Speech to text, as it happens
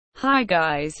Hi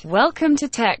guys, welcome to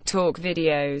Tech Talk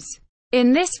videos.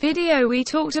 In this video we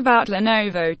talked about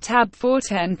Lenovo Tab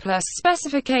 410 Plus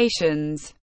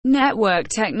specifications, network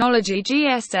technology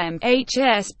GSM,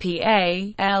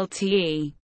 HSPA,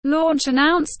 LTE, launch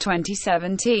announced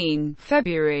 2017,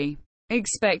 February,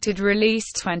 expected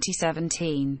release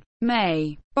 2017,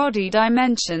 May, body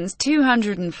dimensions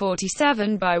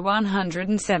 247 by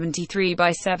 173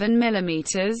 by 7 mm,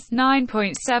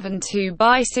 9.72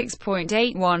 by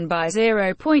 6.81 by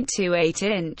 0.28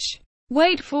 inch,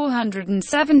 weight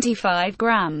 475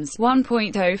 grams,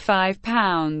 1.05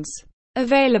 pounds,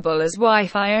 available as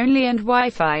Wi-Fi only and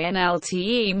Wi-Fi and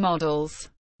LTE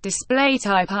models. Display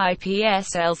Type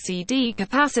IPS LCD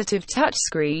capacitive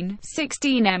touchscreen,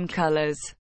 16 colors.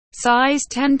 Size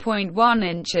 10.1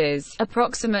 inches,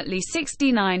 approximately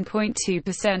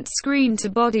 69.2%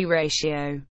 screen-to-body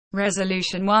ratio.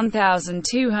 Resolution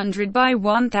 1200 by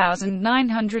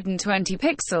 1920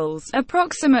 pixels,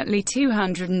 approximately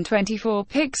 224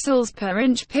 pixels per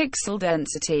inch. Pixel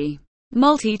density.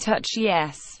 Multi-touch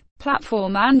yes.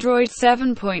 Platform Android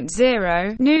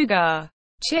 7.0, Nougat.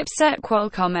 Chipset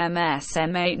Qualcomm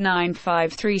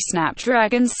MSM8953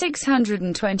 Snapdragon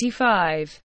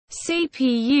 625.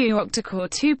 CPU Octa-core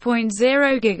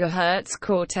 2.0 GHz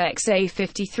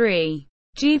Cortex-A53.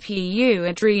 GPU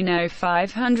Adreno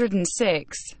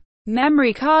 506.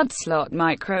 Memory card slot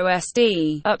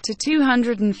microSD, up to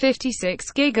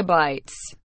 256 GB.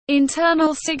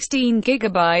 Internal 16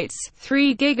 GB,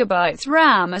 3 GB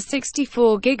RAM, a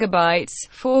 64 GB,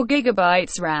 4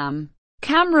 GB RAM.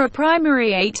 Camera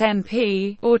primary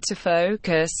 8MP,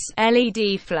 autofocus,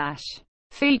 LED flash.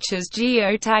 Features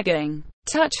geotagging,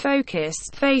 touch focus,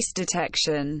 face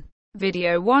detection.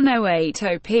 Video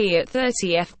 1080p at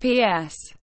 30 fps.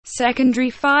 Secondary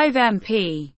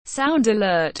 5MP. Sound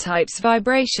alert types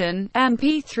vibration,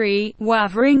 MP3,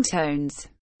 WAV ringtones.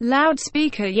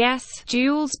 Loudspeaker yes,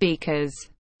 dual speakers.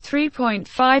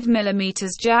 3.5mm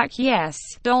jack yes,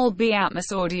 Dolby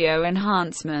Atmos audio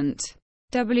enhancement.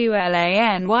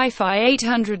 WLAN Wi-Fi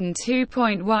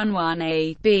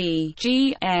 802.11a, B,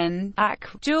 G, N, AC,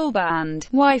 dual band,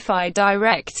 Wi-Fi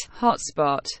direct,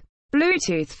 hotspot.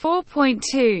 Bluetooth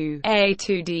 4.2,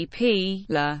 A2DP,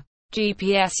 La.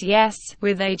 GPS yes,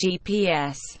 with a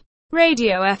GPS.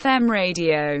 Radio FM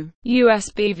radio,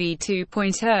 USB V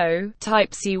 2.0,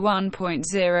 Type-C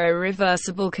 1.0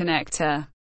 reversible connector.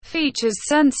 Features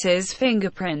Sensors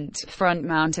Fingerprint,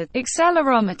 front-mounted,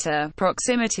 accelerometer,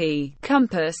 proximity,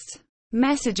 compass,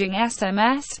 messaging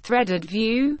SMS, threaded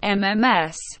view,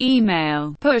 MMS,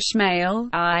 email, push mail,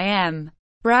 IM,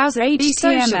 browser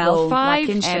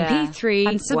HTML5, MP3,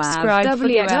 and subscribe for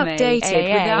get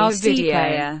updated with our video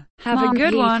player. Have a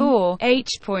good one.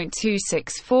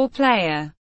 H.264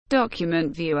 player.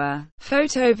 Document viewer,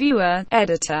 photo viewer,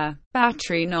 editor,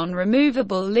 battery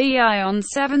non-removable Li-ion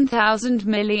 7000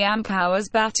 mAh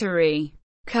battery.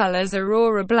 Colors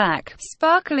Aurora black,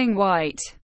 sparkling white.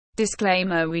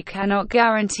 Disclaimer: we cannot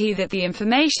guarantee that the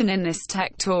information in this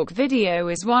Tech Talk video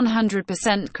is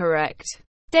 100% correct.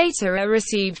 Data are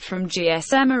received from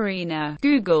GSM Arena,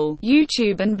 Google,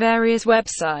 YouTube and various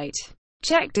websites.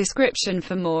 Check description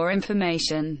for more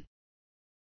information.